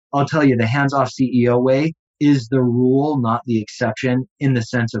I'll tell you, the hands-off CEO way is the rule, not the exception, in the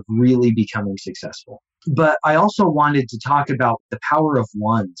sense of really becoming successful. But I also wanted to talk about the power of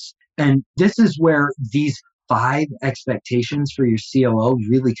ones. And this is where these 5 expectations for your COO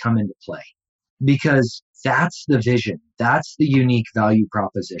really come into play, because that's the vision. That's the unique value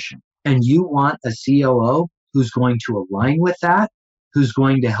proposition. And you want a COO who's going to align with that, who's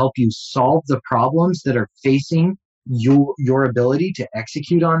going to help you solve the problems that are facing your ability to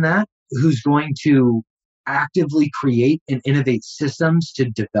execute on that, who's going to actively create and innovate systems to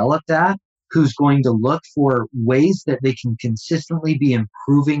develop that, who's going to look for ways that they can consistently be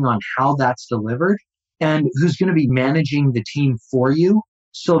improving on how that's delivered, and who's going to be managing the team for you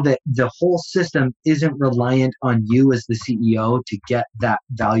so that the whole system isn't reliant on you as the CEO to get that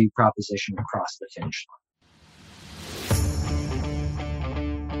value proposition across the finish line.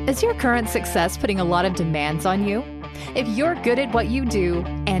 Is your current success putting a lot of demands on you? If you're good at what you do,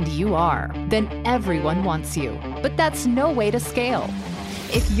 and you are, then everyone wants you. But that's no way to scale.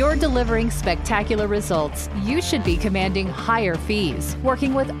 If you're delivering spectacular results, you should be commanding higher fees,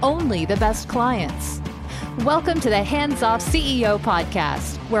 working with only the best clients. Welcome to the Hands-Off CEO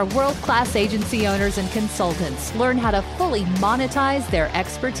podcast, where world-class agency owners and consultants learn how to fully monetize their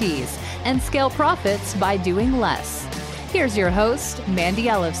expertise and scale profits by doing less. Here's your host, Mandy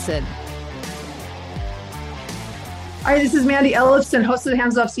Ellefson. All right, this is Mandy Ellefson, host of the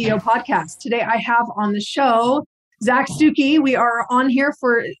Hands-Off CEO podcast. Today I have on the show Zach Stuckey. We are on here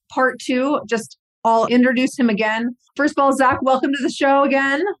for part 2. I'll introduce him again. First of all, Zach, welcome to the show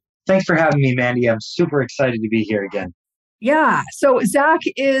again. Thanks for having me, Mandy. I'm super excited to be here again. Yeah, so Zach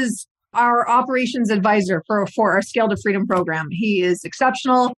is our operations advisor for our Scale to Freedom program. He is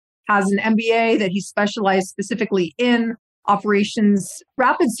exceptional, has an MBA that he specialized specifically in operations,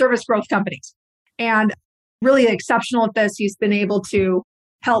 rapid service growth companies, and really exceptional at this. He's been able to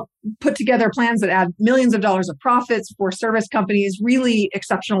help put together plans that add millions of dollars of profits for service companies. Really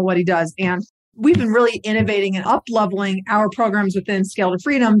exceptional what he does. And we've been really innovating and up-leveling our programs within Scale to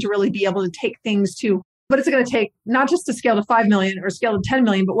Freedom to really be able to take things to what is it going to take, not just to scale to 5 million or scale to 10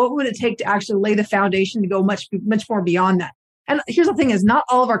 million, but what would it take to actually lay the foundation to go much more beyond that? And here's the thing is not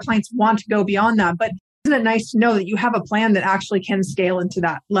all of our clients want to go beyond that, but isn't it nice to know that you have a plan that actually can scale into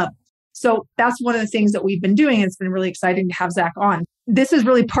that level? So that's one of the things that we've been doing. It's been really exciting to have Zach on. This is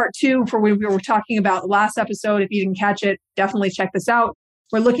really part 2 for what we were talking about last episode. If you didn't catch it, definitely check this out.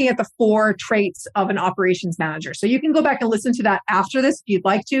 We're looking at the 4 traits of an operations manager. So you can go back and listen to that after this if you'd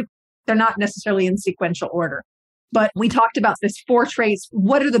like to. They're not necessarily in sequential order. But we talked about this 4 traits.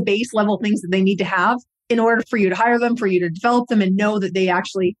 What are the base level things that they need to have in order for you to hire them, for you to develop them, and know that they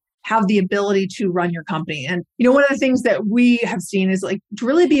actually have the ability to run your company? And, one of the things that we have seen is to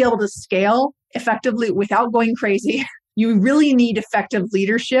really be able to scale effectively without going crazy, you really need effective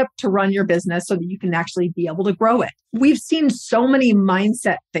leadership to run your business so that you can actually be able to grow it. We've seen so many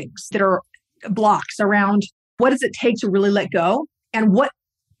mindset things that are blocks around what does it take to really let go and what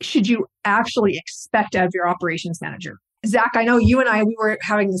should you actually expect out of your operations manager. Zach, I know you and I, we were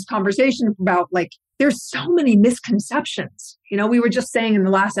having this conversation about there's so many misconceptions. We were just saying in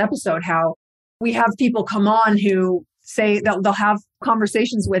the last episode how we have people come on who say they'll have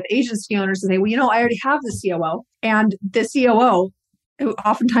conversations with agency owners and say, well, I already have the COO, and the COO who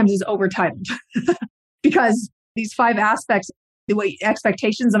oftentimes is overtitled because these 5 aspects, the way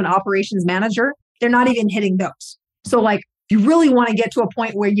expectations of an operations manager, they're not even hitting those. So you really want to get to a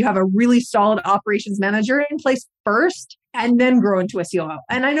point where you have a really solid operations manager in place first and then grow into a COO.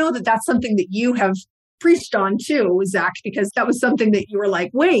 And I know that that's something that you have preached on too, Zach, because that was something that you were like,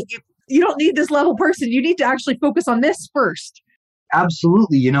 wait, you don't need this level person. You need to actually focus on this first.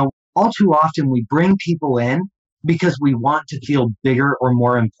 Absolutely. All too often we bring people in because we want to feel bigger or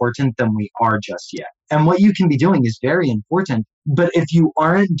more important than we are just yet. And what you can be doing is very important. But if you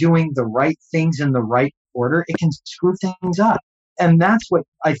aren't doing the right things in the right order, it can screw things up. And that's what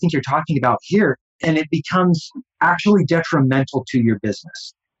I think you're talking about here. And it becomes actually detrimental to your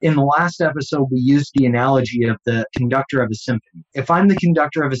business. In the last episode, we used the analogy of the conductor of a symphony. If I'm the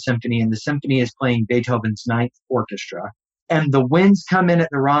conductor of a symphony and the symphony is playing Beethoven's Ninth Orchestra, and the winds come in at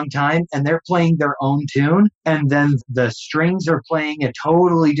the wrong time and they're playing their own tune, and then the strings are playing a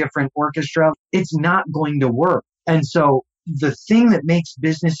totally different orchestra, it's not going to work. And so the thing that makes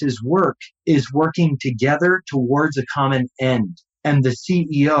businesses work is working together towards a common end, and the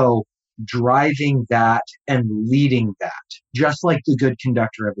CEO driving that and leading that, just like the good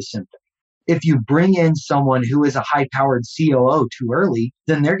conductor of a symphony. If you bring in someone who is a high-powered COO too early,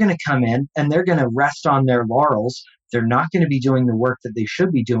 then they're going to come in and they're going to rest on their laurels They're not going to be doing the work that they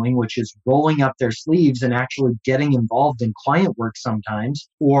should be doing, which is rolling up their sleeves and actually getting involved in client work sometimes,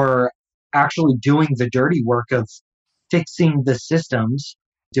 or actually doing the dirty work of fixing the systems,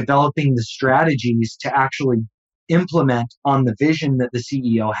 developing the strategies to actually implement on the vision that the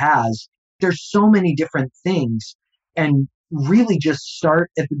CEO has. There's so many different things, and really just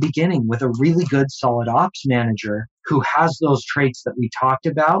start at the beginning with a really good solid ops manager who has those traits that we talked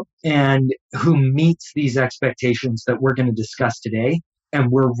about and who meets these expectations that we're going to discuss today.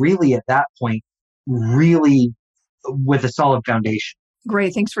 And we're really at that point, really with a solid foundation.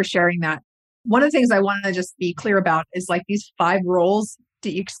 Great. Thanks for sharing that. One of the things I want to just be clear about is like these 5 roles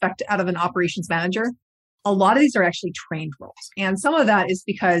that you expect out of an operations manager. A lot of these are actually trained roles. And some of that is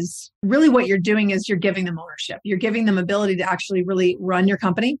because really what you're doing is you're giving them ownership. You're giving them ability to actually really run your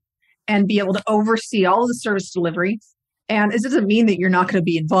company and be able to oversee all of the service delivery. And it doesn't mean that you're not going to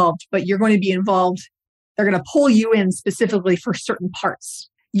be involved, but you're going to be involved. They're going to pull you in specifically for certain parts.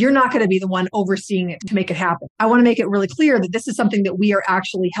 You're not going to be the one overseeing it to make it happen. I want to make it really clear that this is something that we are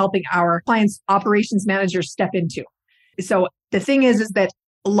actually helping our clients' operations managers step into. So the thing is that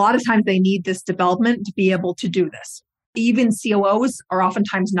a lot of times they need this development to be able to do this. Even COOs are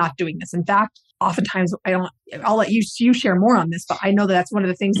oftentimes not doing this. In fact, oftentimes I'll let you share more on this, but I know that that's one of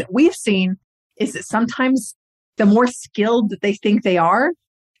the things that we've seen is that sometimes the more skilled that they think they are,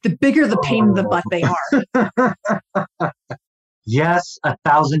 the bigger the pain in the butt they are. Yes,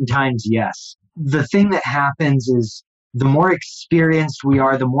 1,000 times yes. The thing that happens is the more experienced we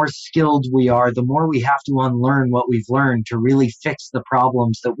are, the more skilled we are, the more we have to unlearn what we've learned to really fix the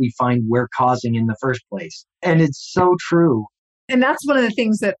problems that we find we're causing in the first place. And it's so true. And that's one of the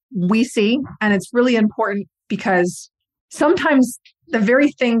things that we see. And it's really important because sometimes the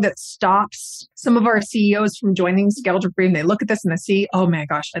very thing that stops some of our CEOs from joining Scale to Freedom, they look at this and they see, oh my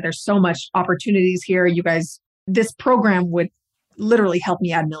gosh, there's so much opportunities here. You guys, this program would literally help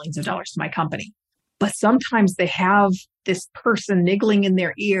me add millions of dollars to my company. But sometimes they have this person niggling in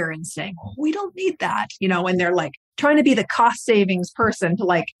their ear and saying, oh, we don't need that, and they're like trying to be the cost savings person to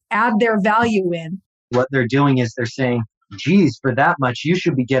like add their value in. What they're doing is they're saying, geez, for that much, you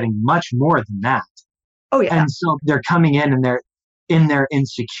should be getting much more than that. Oh, yeah. And so they're coming in and they're in their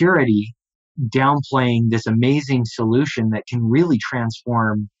insecurity, downplaying this amazing solution that can really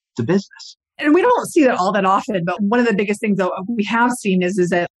transform the business. And we don't see that all that often, but one of the biggest things that we have seen is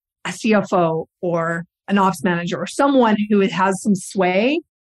that a CFO or an ops manager or someone who has some sway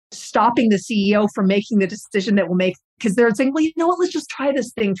stopping the CEO from making the decision that will make, because they're saying, well, you know what, let's just try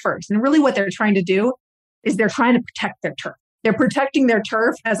this thing first. And really what they're trying to do is they're trying to protect their turf. They're protecting their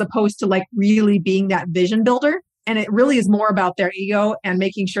turf as opposed to like really being that vision builder. And it really is more about their ego and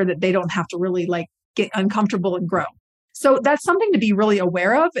making sure that they don't have to really like get uncomfortable and grow. So that's something to be really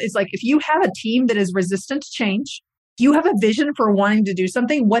aware of is like, if you have a team that is resistant to change, you have a vision for wanting to do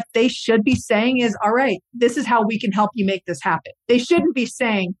something, what they should be saying is, all right, this is how we can help you make this happen. They shouldn't be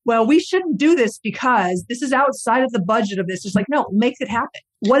saying, well, we shouldn't do this because this is outside of the budget of this. It's like, no, make it happen.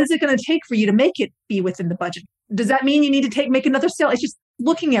 What is it going to take for you to make it be within the budget? Does that mean you need to make another sale? It's just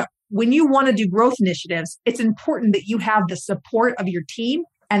looking at when you want to do growth initiatives, it's important that you have the support of your team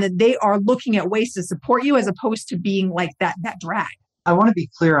and that they are looking at ways to support you as opposed to being like that drag. I want to be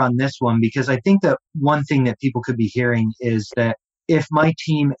clear on this one because I think that one thing that people could be hearing is that if my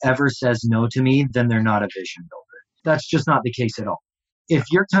team ever says no to me, then they're not a vision builder. That's just not the case at all. If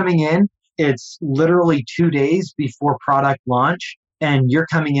you're coming in, it's literally 2 days before product launch and you're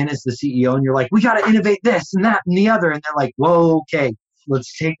coming in as the CEO and you're like, we got to innovate this and that and the other. And they're like, whoa, okay,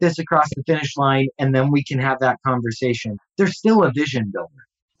 let's take this across the finish line and then we can have that conversation. They're still a vision builder.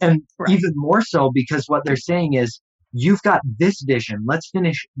 And even more so because what they're saying is, you've got this vision. Let's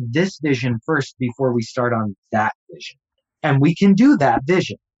finish this vision first before we start on that vision. And we can do that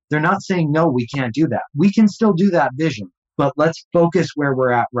vision. They're not saying, no, we can't do that. We can still do that vision, but let's focus where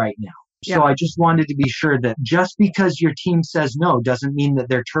we're at right now. Yeah. So I just wanted to be sure that just because your team says no doesn't mean that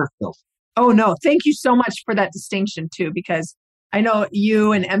they're turf building. Oh, no. Thank you so much for that distinction too, because I know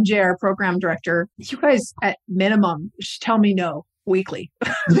you and MJ, our program director, you guys at minimum should tell me no weekly,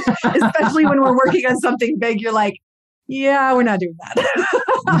 especially when we're working on something big. You're like, yeah, we're not doing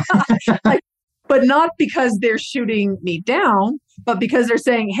that. But not because they're shooting me down, but because they're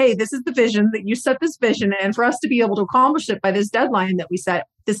saying, hey, this is the vision that you set this vision. And for us to be able to accomplish it by this deadline that we set,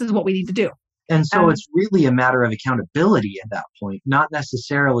 this is what we need to do. And so it's really a matter of accountability at that point, not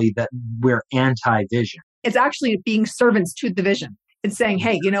necessarily that we're anti-vision. It's actually being servants to the vision. It's saying,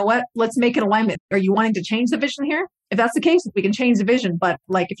 hey, you know what? Let's make an alignment. Are you wanting to change the vision here? If that's the case, we can change the vision. But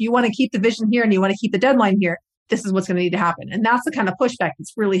like, if you want to keep the vision here and you want to keep the deadline here, this is what's going to need to happen. And that's the kind of pushback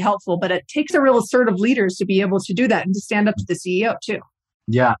that's really helpful. But it takes a real assertive leaders to be able to do that and to stand up to the CEO too.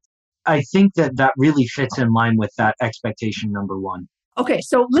 Yeah. I think that really fits in line with that expectation number one. Okay,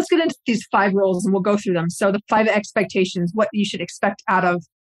 so let's get into these 5 roles and we'll go through them. So the 5 expectations, what you should expect out of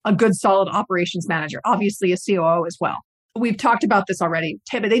a good, solid operations manager, obviously a COO as well. We've talked about this already,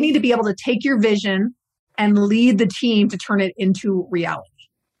 but they need to be able to take your vision and lead the team to turn it into reality.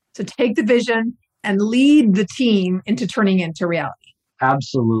 So take the vision and lead the team into turning into reality.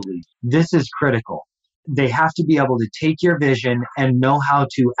 Absolutely. This is critical. They have to be able to take your vision and know how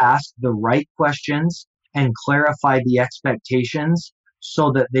to ask the right questions and clarify the expectations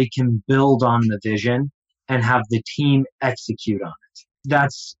so that they can build on the vision and have the team execute on it.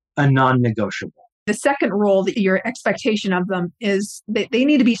 That's a non-negotiable. The second role, your expectation of them is that they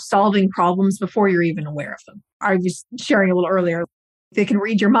need to be solving problems before you're even aware of them. I was sharing a little earlier, they can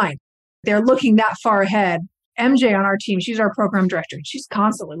read your mind. They're looking that far ahead. MJ on our team, she's our program director. She's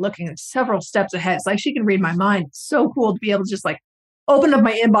constantly looking at several steps ahead. It's like she can read my mind. It's so cool to be able to just like open up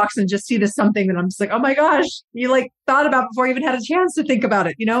my inbox and just see this something that I'm just like, oh my gosh, you like thought about before you even had a chance to think about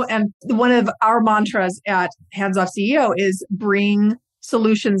it, you know? And one of our mantras at Hands Off CEO is bring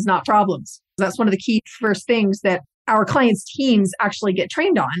solutions, not problems. That's one of the key first things that our clients' teams actually get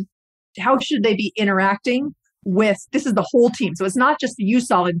trained on. How should they be interacting with, this is the whole team. So it's not just you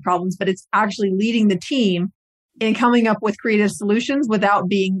solving problems, but it's actually leading the team in coming up with creative solutions without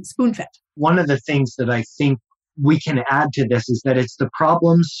being spoon-fed. One of the things that I think we can add to this is that it's the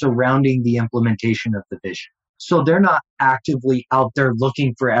problems surrounding the implementation of the vision. So they're not actively out there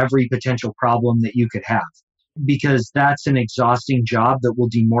looking for every potential problem that you could have, because that's an exhausting job that will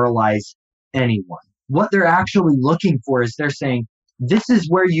demoralize anyone. What they're actually looking for is they're saying, this is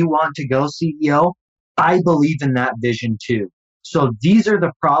where you want to go, CEO. I believe in that vision too. So these are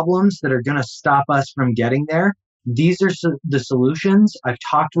the problems that are going to stop us from getting there. These are the solutions. I've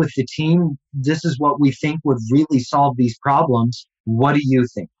talked with the team. This is what we think would really solve these problems. What do you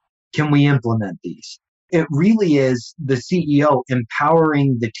think? Can we implement these? It really is the CEO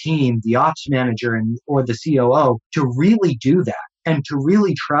empowering the team, the ops manager or the COO to really do that and to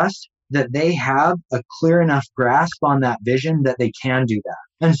really trust that they have a clear enough grasp on that vision that they can do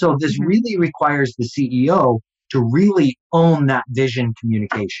that. And so this really requires the CEO to really own that vision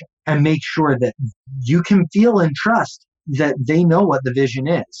communication and make sure that you can feel and trust that they know what the vision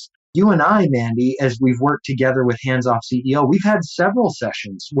is. You and I, Mandy, as we've worked together with Hands Off CEO, we've had several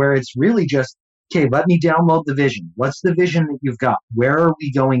sessions where it's really just, okay, let me download the vision. What's the vision that you've got? Where are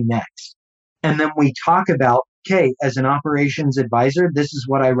we going next? And then we talk about, okay, as an operations advisor, this is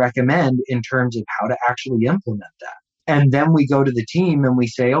what I recommend in terms of how to actually implement that. And then we go to the team and we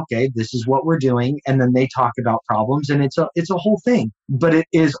say, okay, this is what we're doing. And then they talk about problems, and it's a whole thing, but it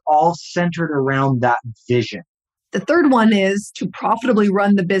is all centered around that vision. The third one is to profitably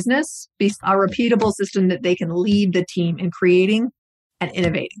run the business, be a repeatable system that they can lead the team in creating and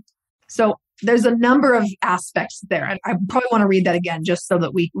innovating. So there's a number of aspects there. And I probably want to read that again just so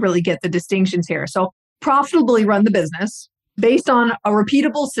that we really get the distinctions here. So profitably run the business based on a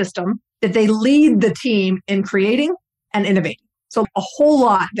repeatable system that they lead the team in creating and innovating. So a whole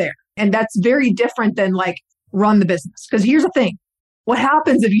lot there. And that's very different than like run the business. Because here's the thing. What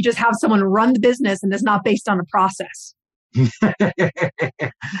happens if you just have someone run the business and it's not based on a process?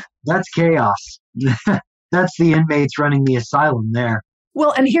 That's chaos. That's the inmates running the asylum there.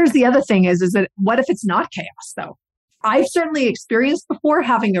 Well, and here's the other thing is that what if it's not chaos though? I've certainly experienced before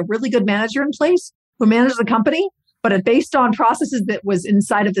having a really good manager in place who managed the company, but it based on processes that was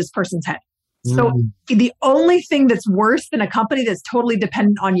inside of this person's head. So the only thing that's worse than a company that's totally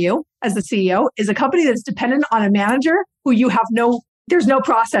dependent on you as the CEO is a company that's dependent on a manager who you have there's no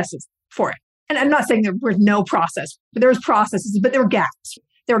processes for it. And I'm not saying there were no process, but there's processes, but there were gaps.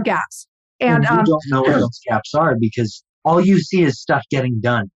 There were gaps. And you don't know what those gaps are because all you see is stuff getting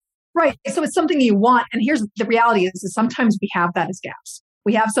done. Right. So it's something you want. And here's the reality is sometimes we have that as gaps.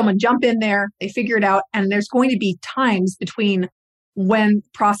 We have someone jump in there, they figure it out, and there's going to be times between when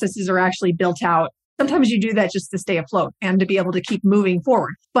processes are actually built out. Sometimes you do that just to stay afloat and to be able to keep moving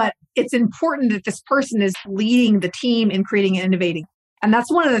forward. But it's important that this person is leading the team in creating and innovating. And that's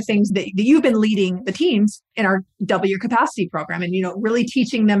one of the things that you've been leading the teams in our Double Your Capacity program and, really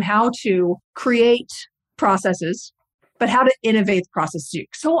teaching them how to create processes, but how to innovate the process too.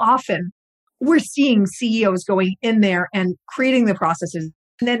 So often we're seeing CEOs going in there and creating the processes.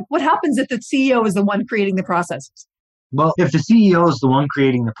 And then what happens if the CEO is the one creating the processes? Well, if the CEO is the one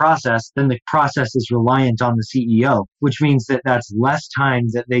creating the process, then the process is reliant on the CEO, which means that that's less time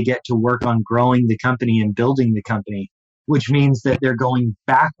that they get to work on growing the company and building the company, which means that they're going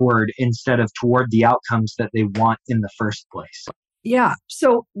backward instead of toward the outcomes that they want in the first place. Yeah.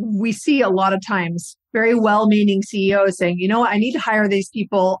 So we see a lot of times very well-meaning CEOs saying, you know what, I need to hire these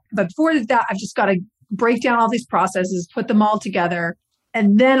people. But before that, I've just got to break down all these processes, put them all together,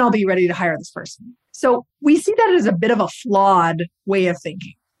 and then I'll be ready to hire this person. So we see that as a bit of a flawed way of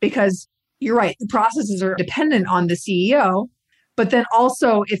thinking, because you're right, the processes are dependent on the CEO. But then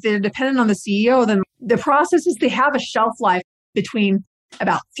also, if they're dependent on the CEO, then the processes, they have a shelf life between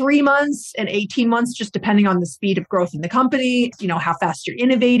about 3 months and 18 months, just depending on the speed of growth in the company, how fast you're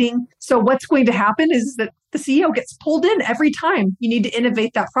innovating. So what's going to happen is that the CEO gets pulled in every time you need to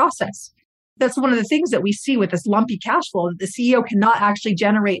innovate that process. That's one of the things that we see with this lumpy cash flow, that the CEO cannot actually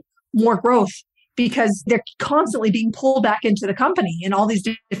generate more growth because they're constantly being pulled back into the company in all these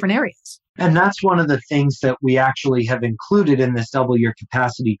different areas. And that's one of the things that we actually have included in this Double Your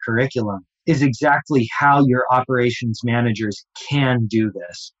Capacity curriculum, is exactly how your operations managers can do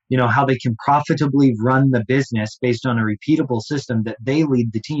this. How they can profitably run the business based on a repeatable system that they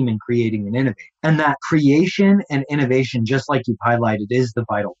lead the team in creating and innovating. And that creation and innovation, just like you've highlighted, is the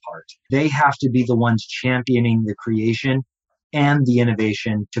vital part. They have to be the ones championing the creation and the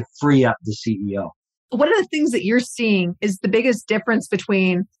innovation to free up the CEO. One of the things that you're seeing is the biggest difference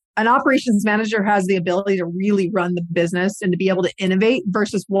between an operations manager has the ability to really run the business and to be able to innovate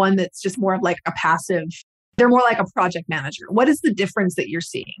versus one that's just more of like a passive, they're more like a project manager. What is the difference that you're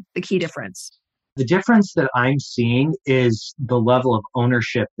seeing, the key difference? The difference that I'm seeing is the level of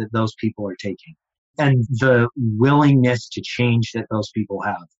ownership that those people are taking and the willingness to change that those people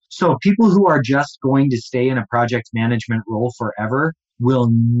have. So people who are just going to stay in a project management role forever will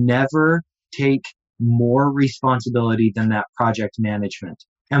never take more responsibility than that project management.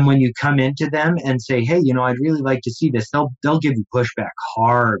 And when you come into them and say, hey, I'd really like to see this, they'll give you pushback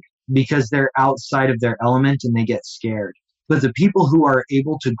hard because they're outside of their element and they get scared. But the people who are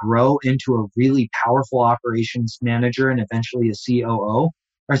able to grow into a really powerful operations manager and eventually a COO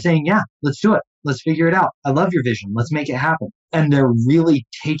are saying, yeah, let's do it. Let's figure it out. I love your vision. Let's make it happen. And they're really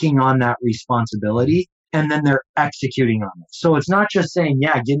taking on that responsibility and then they're executing on it. So it's not just saying,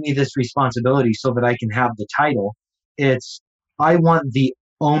 yeah, give me this responsibility so that I can have the title. It's, I want the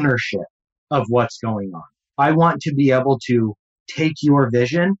ownership of what's going on. I want to be able to take your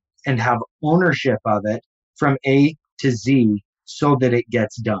vision and have ownership of it from A to Z so that it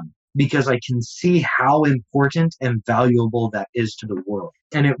gets done, because I can see how important and valuable that is to the world.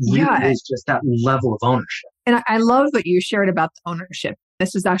 And it really is just that level of ownership. And I love what you shared about the ownership.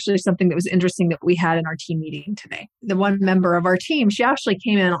 This is actually something that was interesting that we had in our team meeting today. The one member of our team, she actually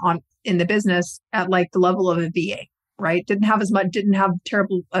came in the business at like the level of a VA. Right? Didn't have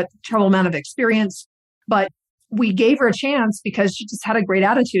terrible amount of experience, but we gave her a chance because she just had a great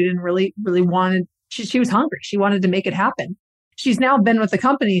attitude and really, really wanted, she was hungry. She wanted to make it happen. She's now been with the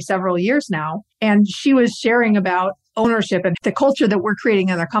company several years now, and she was sharing about ownership and the culture that we're creating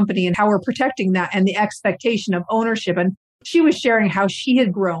in our company and how we're protecting that and the expectation of ownership. And she was sharing how she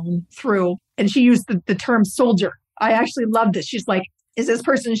had grown through, and she used the term soldier. I actually loved it. She's like, is this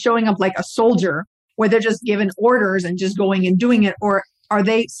person showing up like a soldier where they're just given orders and just going and doing it? Or are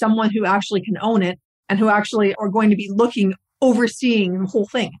they someone who actually can own it and who actually are going to be overseeing the whole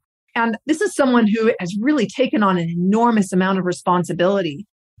thing? And this is someone who has really taken on an enormous amount of responsibility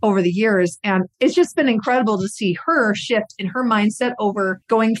over the years. And it's just been incredible to see her shift in her mindset over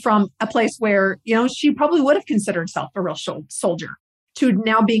going from a place where, she probably would have considered herself a real soldier to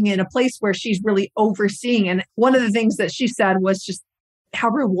now being in a place where she's really overseeing. And one of the things that she said was just how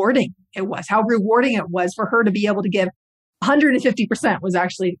rewarding it was for her to be able to give 150% was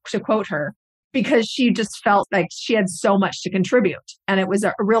actually, to quote her, because she just felt like she had so much to contribute. And it was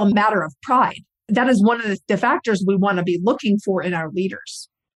a real matter of pride. That is one of the factors we want to be looking for in our leaders.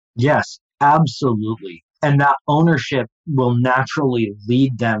 Yes, absolutely. And that ownership will naturally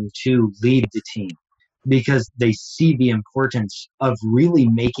lead them to lead the team because they see the importance of really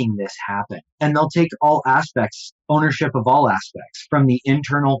making this happen. And they'll take ownership of all aspects, from the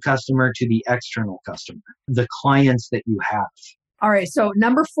internal customer to the external customer, the clients that you have. All right. So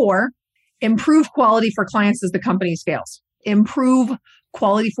number 4, improve quality for clients as the company scales. Improve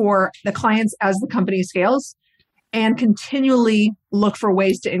quality for the clients as the company scales, and continually look for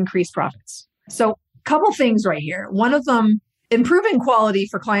ways to increase profits. So a couple things right here. One of them, improving quality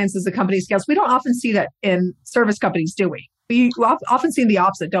for clients as the company scales. We don't often see that in service companies, do we? We often see the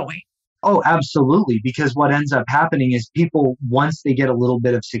opposite, don't we? Oh, absolutely. Because what ends up happening is people, once they get a little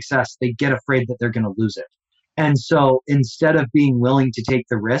bit of success, they get afraid that they're going to lose it. And so instead of being willing to take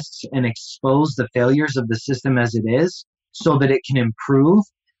the risks and expose the failures of the system as it is so that it can improve,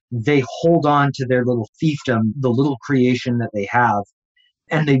 they hold on to their little fiefdom, the little creation that they have,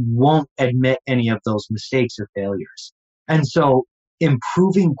 and they won't admit any of those mistakes or failures. And so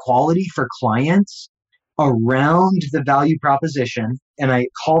improving quality for clients around the value proposition, and I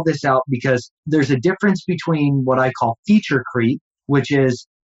call this out because there's a difference between what I call feature creep, which is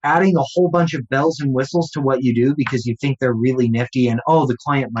adding a whole bunch of bells and whistles to what you do because you think they're really nifty and, oh, the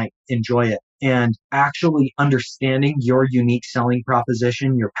client might enjoy it. And actually understanding your unique selling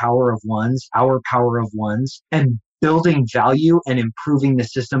proposition, your power of ones, our power of ones, and building value and improving the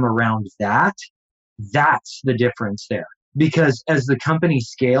system around that, that's the difference there. Because as the company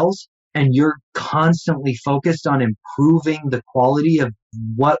scales and you're constantly focused on improving the quality of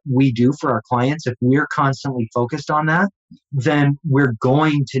what we do for our clients, if we're constantly focused on that, then we're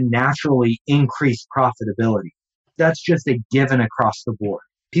going to naturally increase profitability. That's just a given across the board.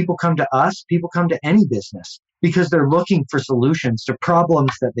 People come to us, people come to any business because they're looking for solutions to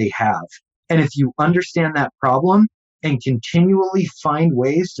problems that they have. And if you understand that problem and continually find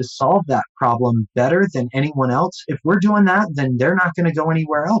ways to solve that problem better than anyone else, if we're doing that, then they're not going to go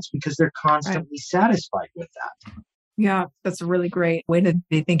anywhere else because they're constantly satisfied with that. Yeah, that's a really great way to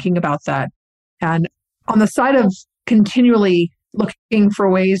be thinking about that. And on the side of continually looking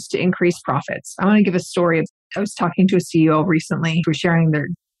for ways to increase profits, I want to give a story. I was talking to a CEO recently who was sharing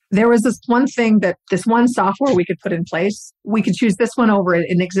there was this one thing that this one software we could put in place. We could choose this one over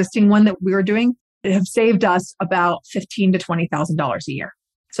an existing one that we were doing. It have saved us about $15,000 to $20,000 a year.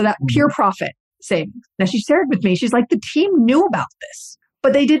 So that pure profit savings. Now she shared with me, she's like, the team knew about this,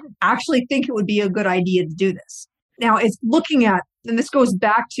 but they didn't actually think it would be a good idea to do this. Now it's looking at, and this goes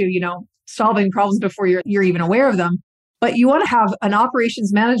back to, solving problems before you're even aware of them. But you want to have an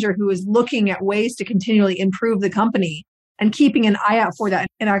operations manager who is looking at ways to continually improve the company and keeping an eye out for that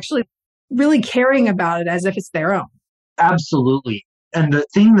and actually really caring about it as if it's their own. Absolutely. And the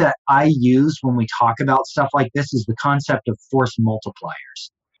thing that I use when we talk about stuff like this is the concept of force multipliers.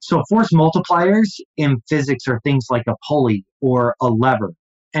 So force multipliers in physics are things like a pulley or a lever.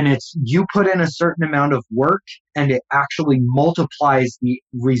 And it's you put in a certain amount of work and it actually multiplies the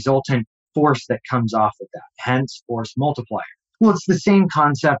resultant force that comes off of that, hence force multiplier. Well, it's the same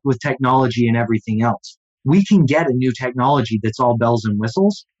concept with technology and everything else. We can get a new technology that's all bells and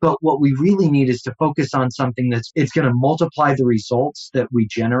whistles, but what we really need is to focus on something it's going to multiply the results that we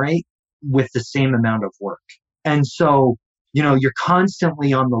generate with the same amount of work. And so, you're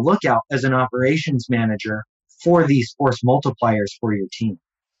constantly on the lookout as an operations manager for these force multipliers for your team.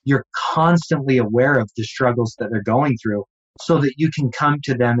 You're constantly aware of the struggles that they're going through so that you can come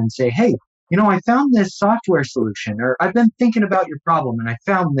to them and say, hey, I found this software solution, or I've been thinking about your problem and I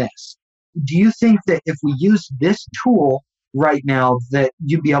found this. Do you think that if we use this tool right now that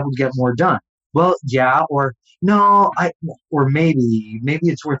you'd be able to get more done? Well, yeah, or no, or maybe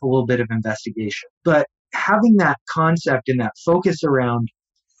it's worth a little bit of investigation. But having that concept and that focus around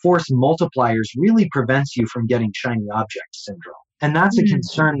force multipliers really prevents you from getting shiny object syndrome. And that's a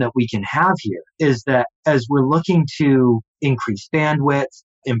concern that we can have here, is that as we're looking to increase bandwidth,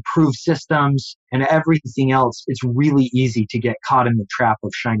 improve systems, and everything else, it's really easy to get caught in the trap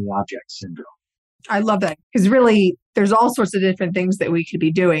of shiny object syndrome. I love that because really there's all sorts of different things that we could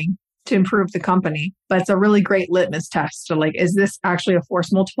be doing to improve the company, but it's a really great litmus test. So is this actually a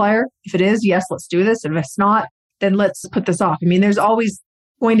force multiplier? If it is, yes, let's do this. If it's not, then let's put this off. I mean, there's always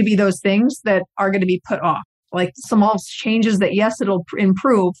going to be those things that are going to be put off, like small changes that, yes, it'll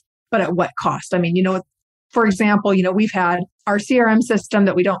improve, but at what cost? I mean, for example, we've had our CRM system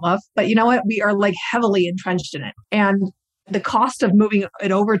that we don't love, but you know what? We are heavily entrenched in it. And the cost of moving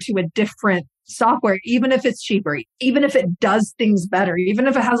it over to a different software, even if it's cheaper, even if it does things better, even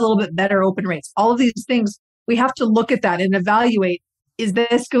if it has a little bit better open rates, all of these things, we have to look at that and evaluate, is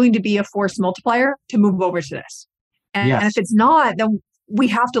this going to be a force multiplier to move over to this? And if it's not, then we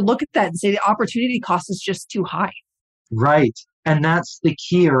have to look at that and say the opportunity cost is just too high. Right. And that's the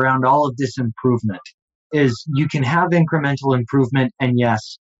key around all of this improvement. Is you can have incremental improvement, and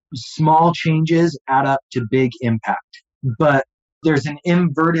yes, small changes add up to big impact. But there's an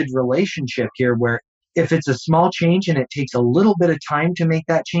inverted relationship here where if it's a small change and it takes a little bit of time to make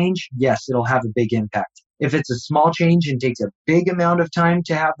that change, yes, it'll have a big impact. If it's a small change and takes a big amount of time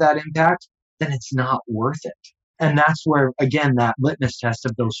to have that impact, then it's not worth it. And that's where, again, that litmus test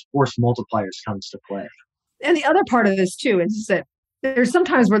of those force multipliers comes to play. And the other part of this too is that there's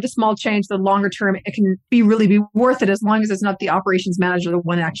sometimes where the small change, the longer term, it can really be worth it as long as it's not the operations manager, the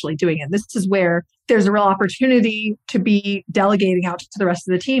one actually doing it. This is where there's a real opportunity to be delegating out to the rest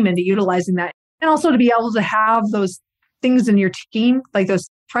of the team and to utilizing that. And also to be able to have those things in your team, like those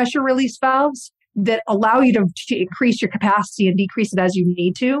pressure release valves that allow you to increase your capacity and decrease it as you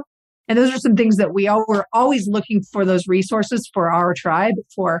need to. And those are some things that we're always looking for, those resources for our tribe,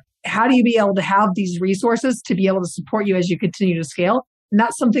 for how do you be able to have these resources to be able to support you as you continue to scale. And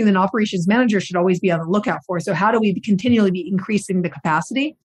that's something that an operations manager should always be on the lookout for. So how do we continually be increasing the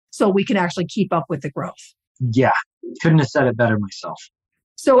capacity so we can actually keep up with the growth? Yeah, couldn't have said it better myself.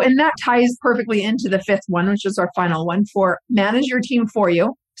 So, and that ties perfectly into the fifth one, which is our final one, for manage your team for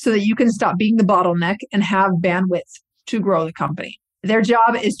you so that you can stop being the bottleneck and have bandwidth to grow the company. Their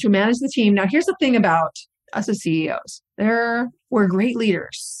job is to manage the team. Now, here's the thing about us as CEOs. We're great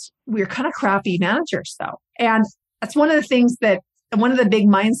leaders. We're kind of crappy managers, though. And that's one of the things one of the big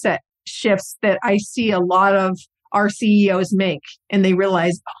mindset shifts that I see a lot of our CEOs make. And they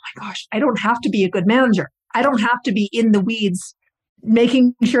realize, oh my gosh, I don't have to be a good manager. I don't have to be in the weeds,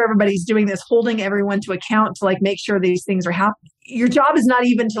 making sure everybody's doing this, holding everyone to account to make sure these things are happening. Your job is not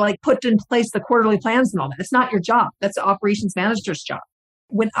even to put in place the quarterly plans and all that. It's not your job. That's the operations manager's job.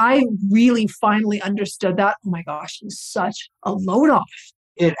 When I really finally understood that, oh my gosh, it was such a load off.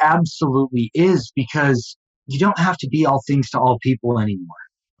 It absolutely is, because you don't have to be all things to all people anymore.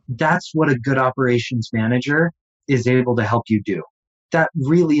 That's what a good operations manager is able to help you do. That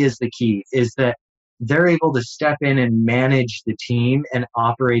really is the key, is that they're able to step in and manage the team and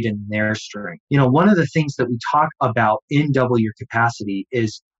operate in their strength. One of the things that we talk about in Double Your Capacity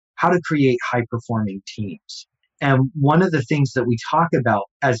is how to create high-performing teams. And one of the things that we talk about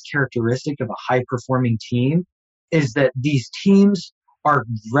as characteristic of a high-performing team is that these teams are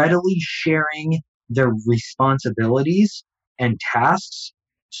readily sharing their responsibilities and tasks,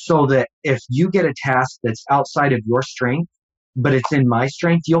 so that if you get a task that's outside of your strength, but it's in my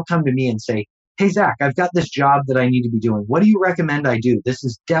strength, you'll come to me and say, hey, Zach, I've got this job that I need to be doing. What do you recommend I do? This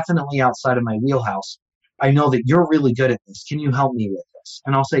is definitely outside of my wheelhouse. I know that you're really good at this. Can you help me with this?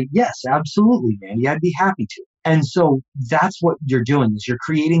 And I'll say, yes, absolutely, Mandy. I'd be happy to. And so that's what you're doing, is you're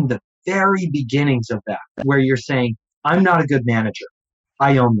creating the very beginnings of that, where you're saying, I'm not a good manager.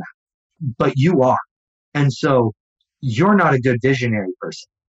 I own that. But you are. And so you're not a good visionary person,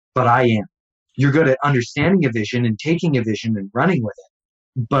 but I am. You're good at understanding a vision and taking a vision and running with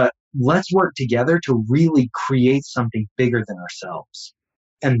it. But let's work together to really create something bigger than ourselves.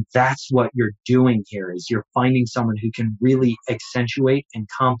 And that's what you're doing here, is you're finding someone who can really accentuate and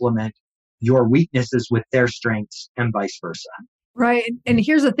complement your weaknesses with their strengths and vice versa. Right. And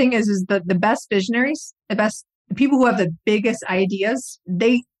here's the thing is that the best visionaries, the people who have the biggest ideas,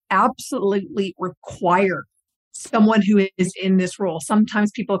 they absolutely require someone who is in this role.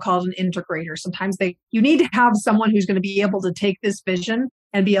 Sometimes people call it an integrator. Sometimes you need to have someone who's going to be able to take this vision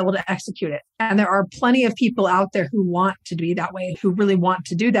and be able to execute it. And there are plenty of people out there who want to be that way, who really want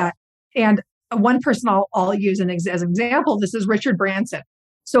to do that. And one person I'll use as an example, this is Richard Branson.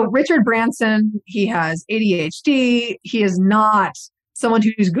 So Richard Branson, he has ADHD. He is not someone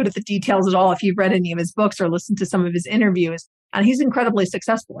who's good at the details at all. If you've read any of his books or listened to some of his interviews, and he's incredibly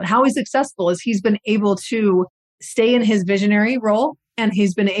successful. And how he's successful is he's been able to stay in his visionary role, and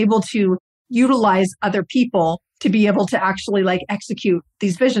he's been able to utilize other people to be able to actually execute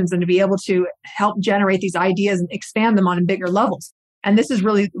these visions and to be able to help generate these ideas and expand them on bigger levels. And this is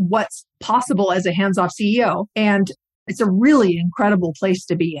really what's possible as a hands-off CEO. And it's a really incredible place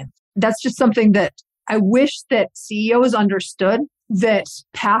to be in. That's just something that I wish that CEOs understood, that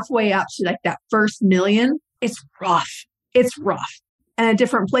pathway up to that first million, it's rough. It's rough. And at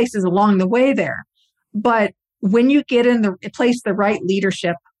different places along the way there. But when you get in place the right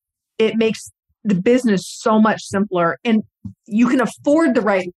leadership, it makes the business so much simpler. And you can afford the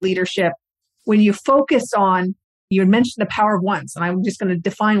right leadership when you focus on, you had mentioned the power of once, and I'm just going to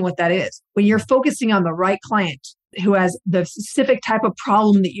define what that is. When you're focusing on the right client who has the specific type of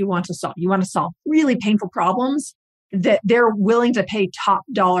problem that you want to solve. You want to solve really painful problems that they're willing to pay top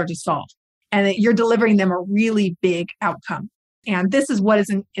dollar to solve, and that you're delivering them a really big outcome. And this is what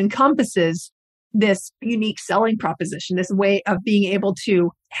encompasses this unique selling proposition, this way of being able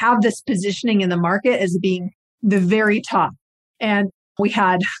to have this positioning in the market as being the very top. And we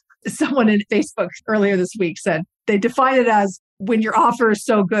had someone in Facebook earlier this week said they define it as when your offer is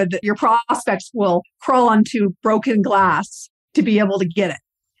so good that your prospects will crawl onto broken glass to be able to get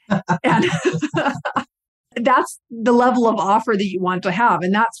it. And that's the level of offer that you want to have.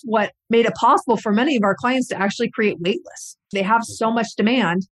 And that's what made it possible for many of our clients to actually create wait lists. They have so much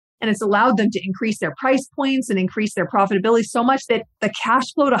demand, and it's allowed them to increase their price points and increase their profitability so much that the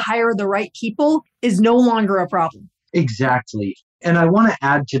cash flow to hire the right people is no longer a problem. Exactly. And I want to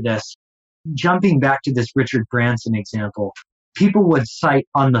add to this, jumping back to this Richard Branson example, people would cite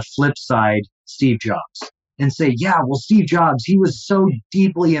on the flip side Steve Jobs and say, yeah, well, Steve Jobs, he was so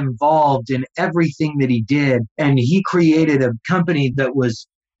deeply involved in everything that he did. And he created a company that was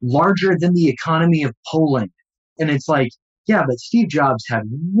larger than the economy of Poland. And it's like, yeah, but Steve Jobs had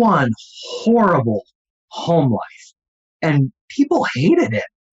one horrible home life and people hated it.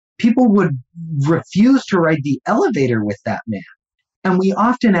 People would refuse to ride the elevator with that man. And we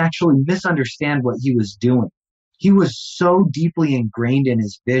often actually misunderstand what he was doing. He was so deeply ingrained in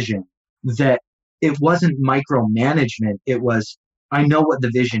his vision that it wasn't micromanagement. It was, I know what the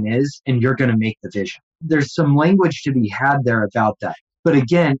vision is, and you're going to make the vision. There's some language to be had there about that. But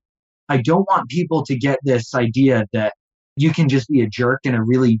again, I don't want people to get this idea that you can just be a jerk and a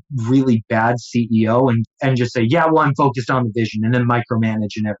really, really bad CEO and just say, yeah, well, I'm focused on the vision and then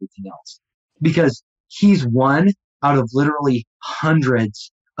micromanage and everything else. Because he's one out of literally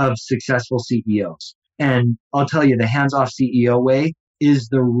hundreds of successful CEOs. And I'll tell you, the hands-off CEO way is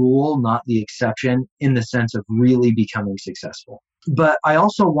the rule, not the exception, in the sense of really becoming successful. But I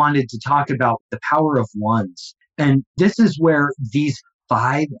also wanted to talk about the power of ones. And this is where these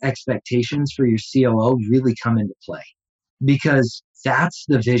 5 expectations for your COO really come into play. Because that's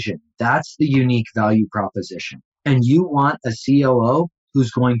the vision. That's the unique value proposition. And you want a COO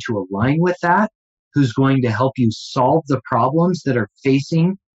who's going to align with that, who's going to help you solve the problems that are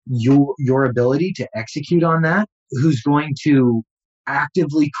facing your ability to execute on that, who's going to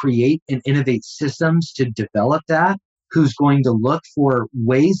actively create and innovate systems to develop that, who's going to look for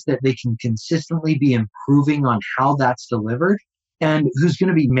ways that they can consistently be improving on how that's delivered, and who's going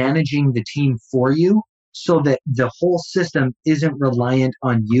to be managing the team for you so that the whole system isn't reliant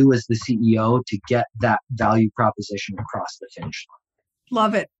on you as the CEO to get that value proposition across the finish line.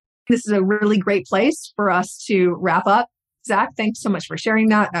 Love it. This is a really great place for us to wrap up. Zach, thanks so much for sharing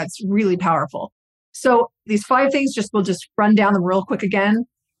that. That's really powerful. So these 5 things, we'll just run down them real quick again.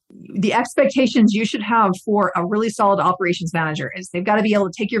 The expectations you should have for a really solid operations manager is they've got to be able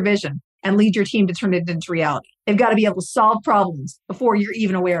to take your vision and lead your team to turn it into reality. They've got to be able to solve problems before you're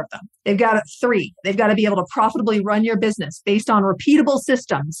even aware of them. They've got to be able to profitably run your business based on repeatable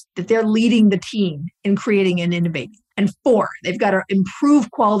systems that they're leading the team in creating and innovating. And 4, they've got to improve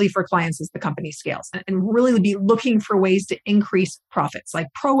quality for clients as the company scales and really be looking for ways to increase profits, like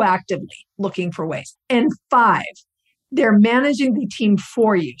proactively looking for ways. And 5, they're managing the team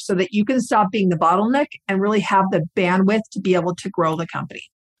for you so that you can stop being the bottleneck and really have the bandwidth to be able to grow the company.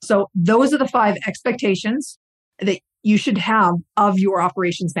 So those are the 5 expectations that you should have of your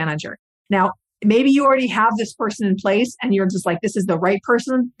operations manager. Now, maybe you already have this person in place and you're just like, this is the right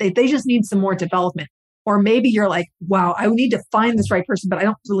person. They just need some more development. Or maybe you're like, wow, I need to find this right person, but I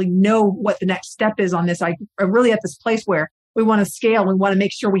don't really know what the next step is on this. I'm really at this place where we want to scale. We want to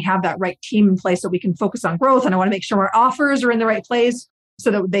make sure we have that right team in place so we can focus on growth. And I want to make sure our offers are in the right place so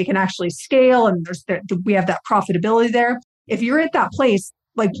that they can actually scale and we have that profitability there. If you're at that place,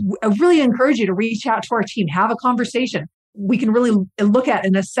 like I really encourage you to reach out to our team, have a conversation. We can really look at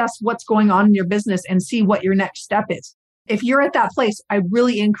and assess what's going on in your business and see what your next step is. If you're at that place, I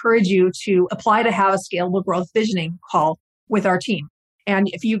really encourage you to apply to have a scalable growth visioning call with our team. And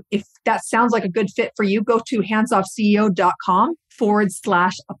if that sounds like a good fit for you, go to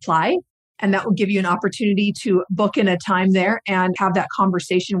handsoffceo.com/apply. And that will give you an opportunity to book in a time there and have that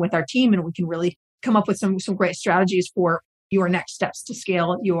conversation with our team. And we can really come up with some great strategies for your next steps to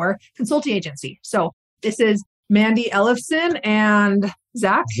scale your consulting agency. So this is Mandy Ellefson and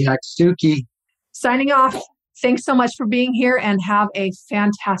Zach Stuckey signing off. Thanks so much for being here and have a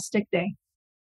fantastic day.